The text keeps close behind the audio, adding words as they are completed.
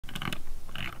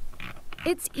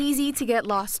It's easy to get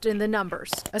lost in the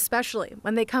numbers, especially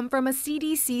when they come from a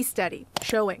CDC study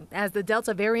showing as the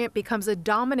Delta variant becomes a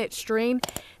dominant strain,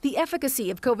 the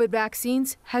efficacy of COVID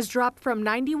vaccines has dropped from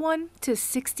 91 to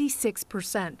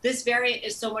 66%. This variant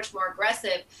is so much more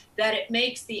aggressive that it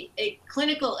makes the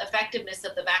clinical effectiveness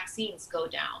of the vaccines go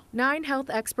down. Nine health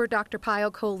expert Dr.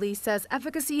 Payal Kohli says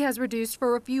efficacy has reduced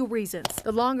for a few reasons.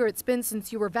 The longer it's been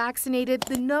since you were vaccinated,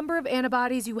 the number of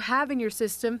antibodies you have in your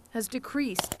system has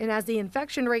decreased. And as the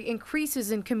infection rate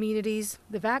increases in communities,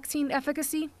 the vaccine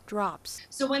efficacy drops.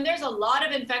 So when there's a lot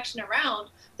of infection around,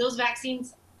 those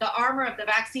vaccines, the armor of the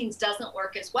vaccines doesn't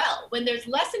work as well. When there's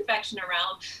less infection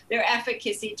around, their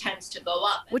efficacy tends to go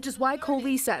up. Which is why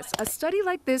Kohli says a study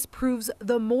like this proves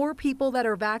the more people that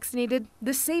are vaccinated,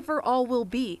 the safer all will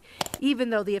be.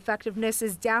 Even though the effectiveness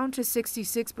is down to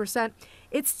 66%,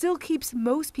 it still keeps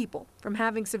most people from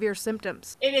having severe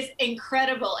symptoms. It is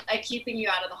incredible at keeping you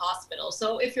out of the hospital.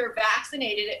 So if you're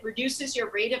vaccinated, it reduces your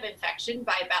rate of infection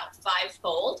by about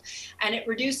 5-fold, and it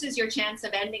reduces your chance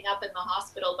of ending up in the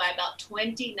hospital by about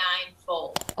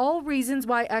 29-fold. All reasons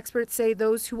why experts say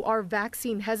those who are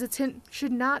vaccine hesitant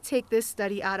should not take this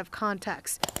study out of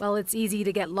context. While it's easy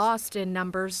to get lost in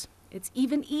numbers, it's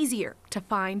even easier to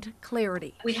find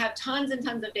clarity. We have tons and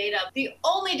tons of data. The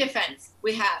only defense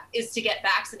we have is to get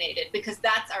vaccinated because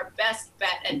that's our best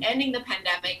bet at ending the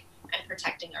pandemic and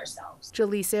protecting ourselves.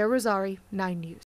 Jaleesa Rosari, 9 News.